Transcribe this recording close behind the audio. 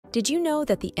Did you know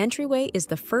that the entryway is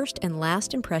the first and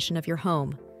last impression of your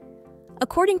home?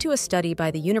 According to a study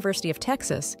by the University of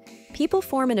Texas, people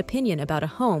form an opinion about a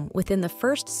home within the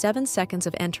first 7 seconds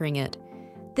of entering it.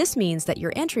 This means that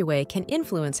your entryway can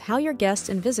influence how your guests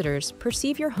and visitors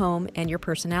perceive your home and your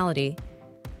personality.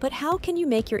 But how can you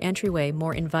make your entryway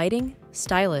more inviting,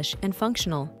 stylish, and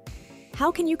functional? How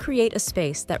can you create a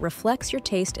space that reflects your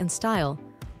taste and style,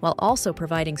 while also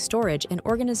providing storage and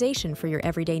organization for your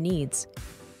everyday needs?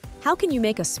 How can you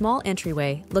make a small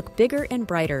entryway look bigger and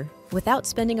brighter without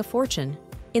spending a fortune?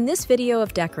 In this video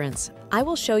of Decorants, I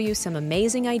will show you some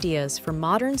amazing ideas for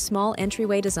modern small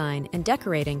entryway design and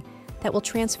decorating that will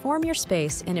transform your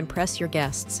space and impress your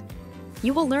guests.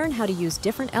 You will learn how to use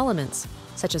different elements,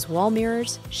 such as wall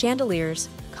mirrors, chandeliers,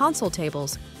 console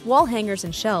tables, wall hangers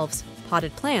and shelves,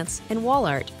 potted plants, and wall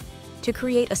art, to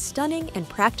create a stunning and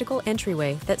practical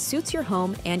entryway that suits your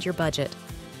home and your budget.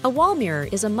 A wall mirror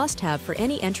is a must-have for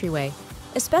any entryway,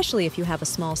 especially if you have a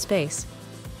small space.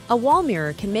 A wall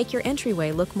mirror can make your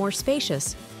entryway look more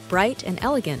spacious, bright, and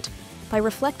elegant by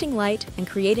reflecting light and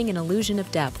creating an illusion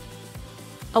of depth.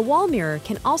 A wall mirror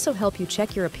can also help you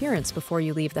check your appearance before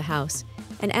you leave the house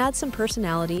and add some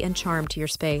personality and charm to your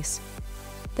space.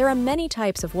 There are many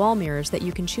types of wall mirrors that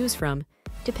you can choose from,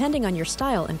 depending on your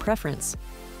style and preference.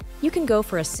 You can go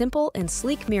for a simple and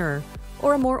sleek mirror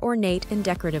or a more ornate and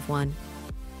decorative one.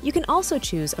 You can also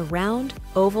choose a round,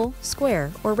 oval,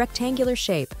 square, or rectangular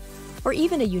shape, or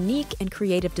even a unique and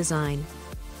creative design.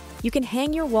 You can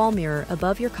hang your wall mirror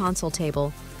above your console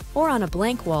table, or on a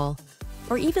blank wall,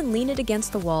 or even lean it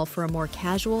against the wall for a more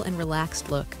casual and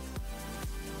relaxed look.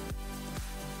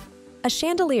 A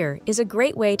chandelier is a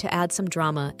great way to add some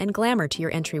drama and glamour to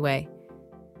your entryway.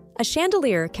 A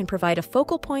chandelier can provide a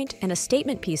focal point and a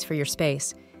statement piece for your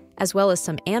space, as well as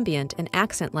some ambient and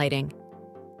accent lighting.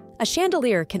 A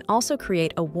chandelier can also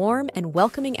create a warm and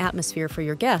welcoming atmosphere for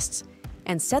your guests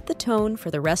and set the tone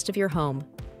for the rest of your home.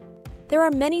 There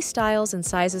are many styles and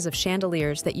sizes of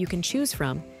chandeliers that you can choose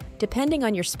from, depending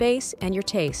on your space and your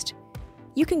taste.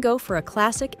 You can go for a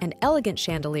classic and elegant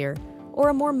chandelier or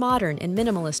a more modern and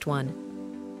minimalist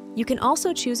one. You can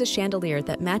also choose a chandelier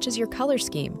that matches your color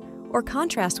scheme or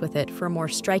contrast with it for a more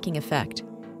striking effect.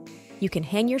 You can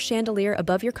hang your chandelier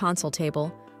above your console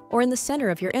table or in the center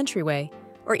of your entryway,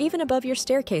 or even above your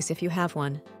staircase if you have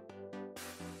one.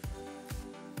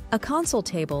 A console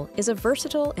table is a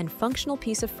versatile and functional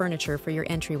piece of furniture for your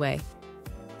entryway.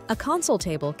 A console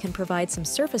table can provide some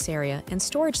surface area and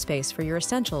storage space for your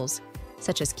essentials,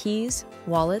 such as keys,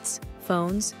 wallets,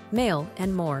 phones, mail,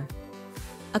 and more.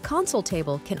 A console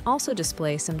table can also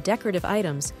display some decorative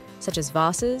items, such as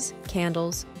vases,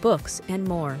 candles, books, and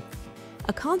more.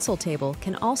 A console table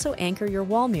can also anchor your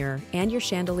wall mirror and your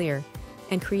chandelier,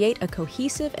 and create a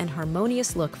cohesive and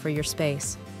harmonious look for your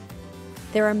space.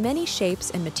 There are many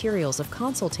shapes and materials of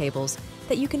console tables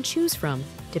that you can choose from,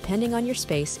 depending on your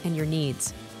space and your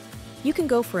needs. You can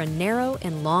go for a narrow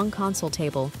and long console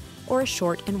table, or a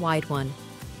short and wide one.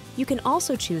 You can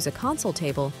also choose a console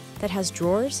table that has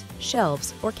drawers,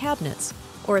 shelves, or cabinets,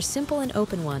 or a simple and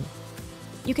open one.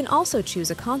 You can also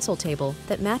choose a console table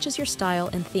that matches your style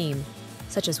and theme,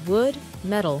 such as wood,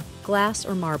 metal, glass,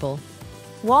 or marble.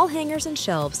 Wall hangers and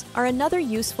shelves are another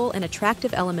useful and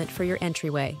attractive element for your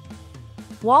entryway.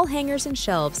 Wall hangers and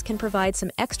shelves can provide some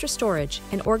extra storage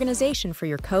and organization for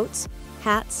your coats,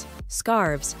 hats,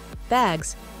 scarves,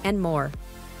 bags, and more.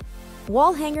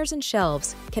 Wall hangers and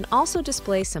shelves can also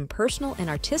display some personal and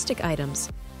artistic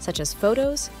items, such as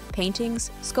photos,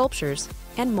 paintings, sculptures,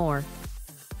 and more.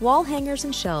 Wall hangers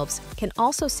and shelves can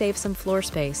also save some floor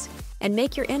space and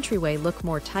make your entryway look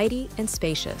more tidy and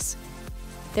spacious.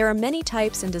 There are many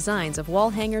types and designs of wall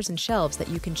hangers and shelves that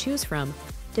you can choose from,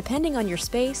 depending on your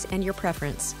space and your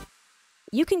preference.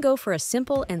 You can go for a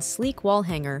simple and sleek wall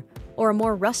hanger or a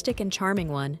more rustic and charming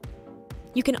one.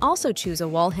 You can also choose a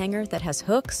wall hanger that has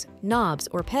hooks, knobs,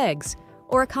 or pegs,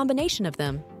 or a combination of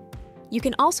them. You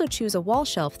can also choose a wall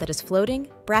shelf that is floating,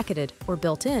 bracketed, or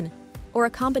built-in, or a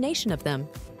combination of them.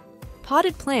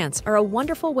 Potted plants are a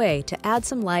wonderful way to add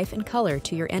some life and color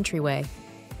to your entryway.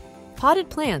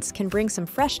 Potted plants can bring some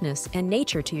freshness and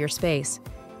nature to your space,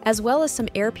 as well as some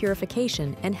air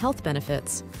purification and health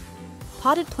benefits.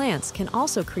 Potted plants can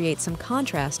also create some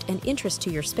contrast and interest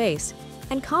to your space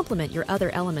and complement your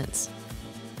other elements.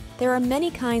 There are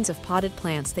many kinds of potted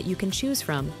plants that you can choose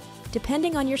from,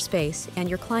 depending on your space and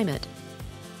your climate.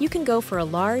 You can go for a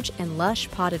large and lush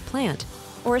potted plant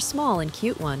or a small and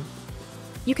cute one.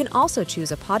 You can also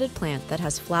choose a potted plant that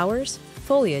has flowers,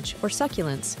 foliage, or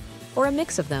succulents, or a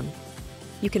mix of them.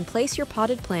 You can place your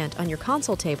potted plant on your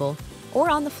console table, or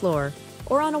on the floor,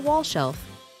 or on a wall shelf,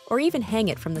 or even hang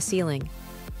it from the ceiling.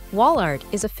 Wall art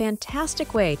is a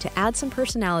fantastic way to add some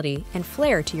personality and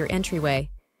flair to your entryway.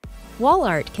 Wall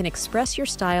art can express your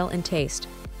style and taste,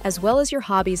 as well as your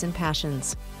hobbies and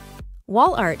passions.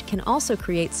 Wall art can also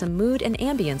create some mood and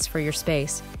ambience for your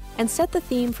space and set the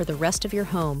theme for the rest of your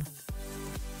home.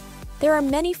 There are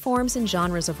many forms and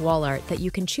genres of wall art that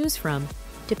you can choose from,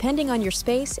 depending on your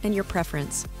space and your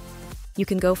preference. You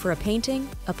can go for a painting,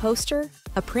 a poster,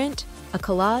 a print, a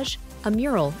collage, a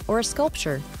mural, or a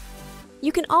sculpture.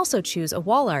 You can also choose a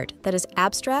wall art that is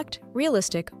abstract,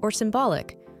 realistic, or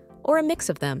symbolic, or a mix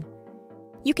of them.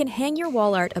 You can hang your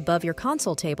wall art above your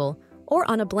console table or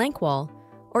on a blank wall,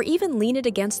 or even lean it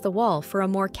against the wall for a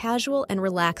more casual and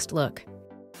relaxed look.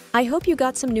 I hope you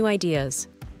got some new ideas.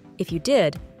 If you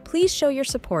did, please show your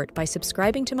support by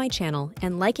subscribing to my channel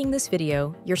and liking this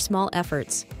video, your small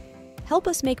efforts. Help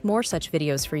us make more such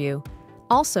videos for you.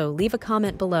 Also, leave a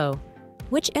comment below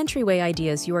which entryway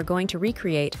ideas you are going to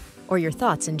recreate or your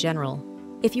thoughts in general.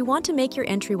 If you want to make your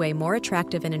entryway more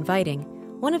attractive and inviting,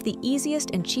 one of the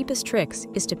easiest and cheapest tricks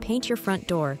is to paint your front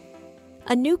door.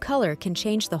 A new color can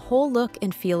change the whole look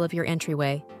and feel of your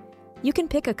entryway. You can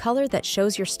pick a color that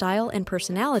shows your style and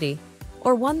personality,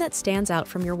 or one that stands out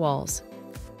from your walls.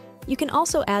 You can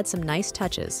also add some nice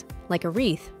touches, like a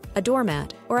wreath, a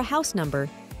doormat, or a house number,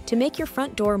 to make your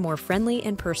front door more friendly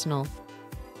and personal.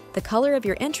 The color of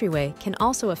your entryway can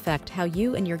also affect how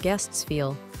you and your guests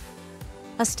feel.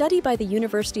 A study by the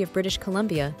University of British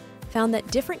Columbia found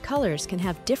that different colors can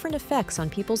have different effects on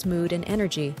people's mood and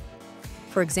energy.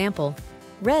 For example,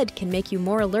 red can make you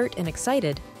more alert and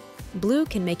excited, blue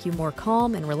can make you more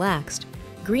calm and relaxed,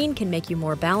 green can make you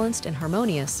more balanced and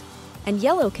harmonious, and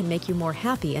yellow can make you more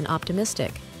happy and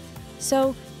optimistic.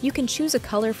 So, you can choose a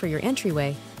color for your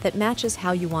entryway that matches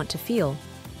how you want to feel,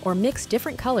 or mix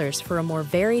different colors for a more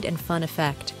varied and fun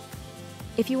effect.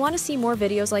 If you want to see more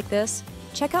videos like this,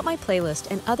 check out my playlist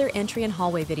and other entry and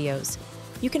hallway videos.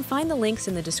 You can find the links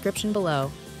in the description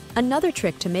below. Another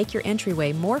trick to make your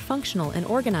entryway more functional and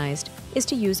organized is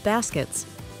to use baskets.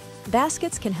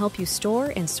 Baskets can help you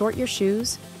store and sort your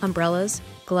shoes, umbrellas,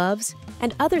 gloves,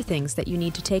 and other things that you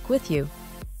need to take with you.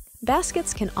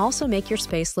 Baskets can also make your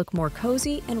space look more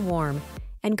cozy and warm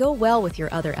and go well with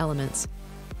your other elements.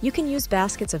 You can use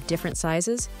baskets of different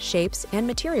sizes, shapes, and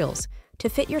materials to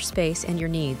fit your space and your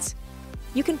needs.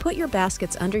 You can put your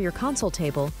baskets under your console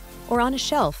table or on a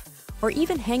shelf, or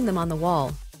even hang them on the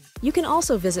wall. You can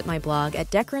also visit my blog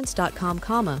at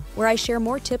decorants.com, where I share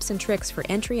more tips and tricks for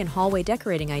entry and hallway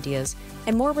decorating ideas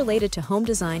and more related to home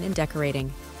design and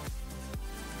decorating.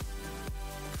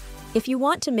 If you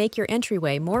want to make your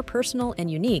entryway more personal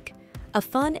and unique, a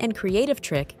fun and creative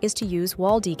trick is to use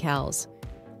wall decals.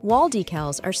 Wall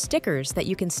decals are stickers that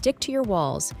you can stick to your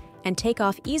walls and take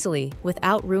off easily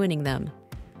without ruining them.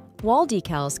 Wall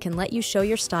decals can let you show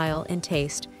your style and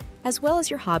taste, as well as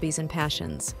your hobbies and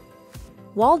passions.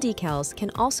 Wall decals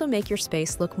can also make your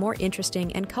space look more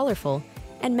interesting and colorful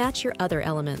and match your other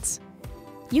elements.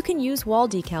 You can use wall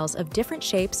decals of different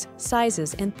shapes,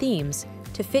 sizes, and themes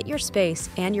to fit your space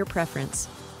and your preference.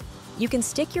 You can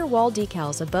stick your wall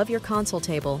decals above your console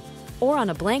table, or on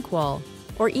a blank wall,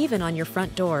 or even on your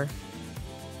front door.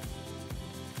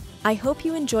 I hope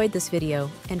you enjoyed this video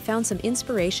and found some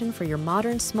inspiration for your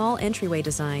modern small entryway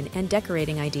design and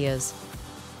decorating ideas.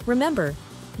 Remember,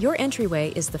 your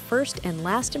entryway is the first and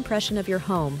last impression of your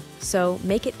home, so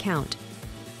make it count.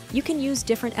 You can use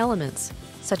different elements,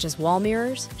 such as wall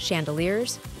mirrors,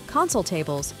 chandeliers, console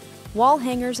tables, wall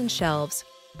hangers and shelves,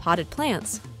 potted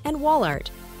plants, and wall art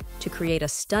to create a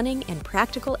stunning and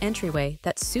practical entryway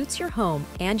that suits your home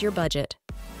and your budget.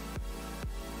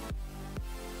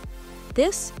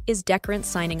 This is Decorants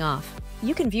signing off.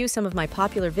 You can view some of my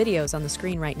popular videos on the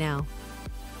screen right now.